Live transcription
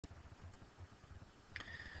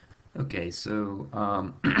Okay, so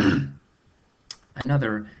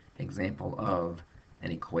another example of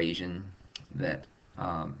an equation that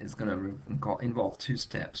is going to involve two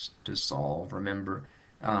steps to solve. Remember,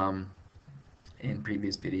 um, in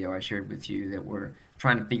previous video I shared with you that we're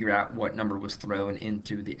trying to figure out what number was thrown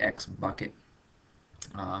into the x bucket.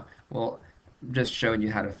 Well, just showing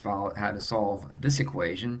you how to solve this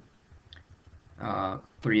equation.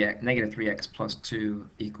 3x, negative 3x plus 2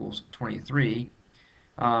 equals 23.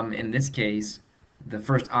 In this case, the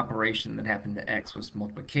first operation that happened to x was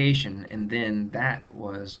multiplication, and then that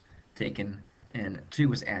was taken and 2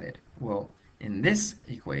 was added. Well, in this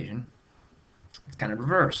equation, it's kind of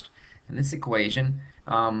reversed. In this equation,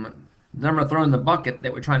 the number thrown in the bucket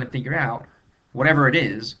that we're trying to figure out, whatever it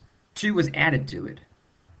is, 2 was added to it.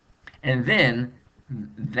 And then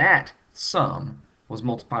that sum was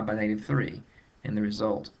multiplied by negative 3, and the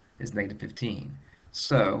result is negative 15.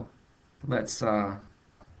 So let's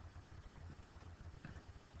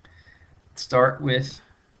start with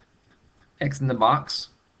x in the box,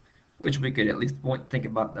 which we could at least think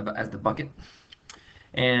about as the bucket.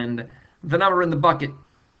 And the number in the bucket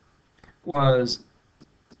was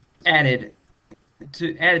added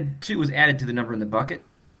 2 was added to the number in the bucket.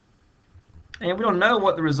 And we don't know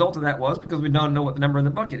what the result of that was because we don't know what the number in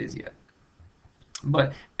the bucket is yet.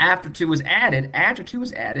 But after 2 was added,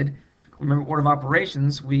 remember order of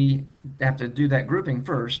operations, we have to do that grouping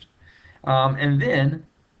first. And then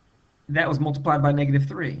that was multiplied by negative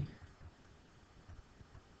 3.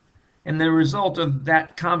 And the result of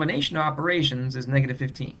that combination of operations is negative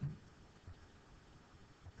 15.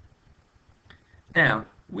 Now,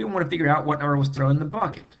 we want to figure out what number was thrown in the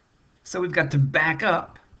bucket. So we've got to back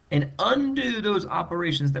up and undo those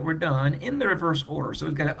operations that were done in the reverse order. So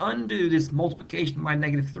we've got to undo this multiplication by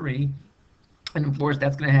negative 3. And of course,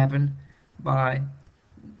 that's going to happen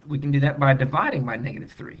we can do that by dividing by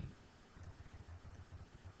negative 3.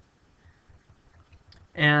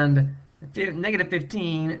 And negative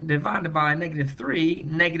 15 divided by negative 3,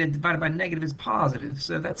 negative divided by negative is positive,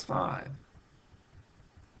 so that's 5.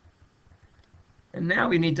 And now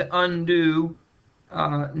we need to undo,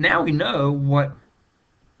 now we know what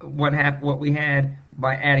we had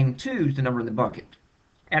by adding 2 to the number in the bucket.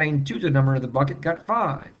 Adding 2 to the number in the bucket got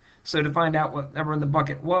 5. So to find out what number in the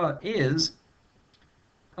bucket is,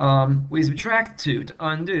 we subtract 2 to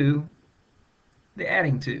undo the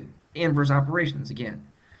adding 2. Inverse operations again.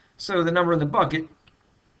 So the number in the bucket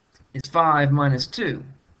is 5 minus 2,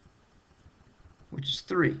 which is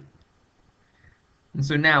 3. And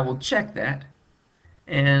so now we'll check that.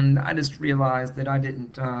 And I just realized that I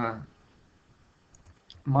didn't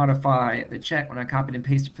modify the check when I copied and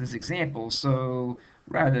pasted for this example. So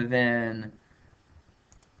rather than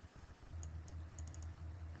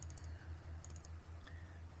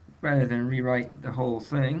rewrite the whole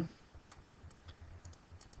thing,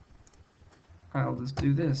 I'll just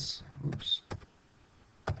do this. Oops.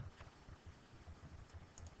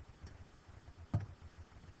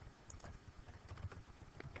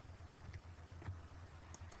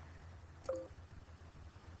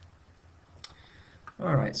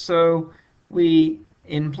 All right, so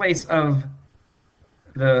in place of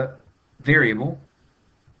the variable,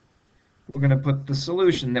 we're going to put the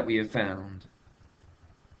solution that we have found,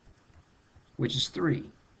 which is 3.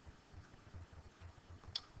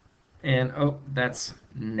 And, oh, that's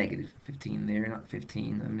negative 15 there, not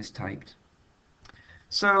 15. I mistyped.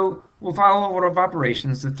 So we'll follow order of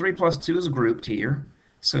operations. The 3 plus 2 is grouped here.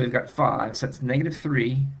 So we've got 5. So that's negative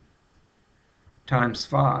 3 times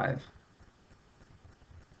 5.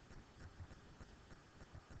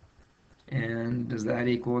 And does that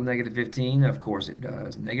equal negative 15? Of course it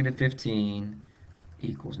does. Negative 15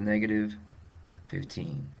 equals negative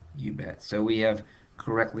 15. You bet. So we have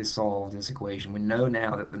correctly solved this equation. We know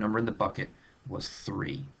now that the number in the bucket was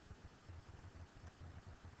 3.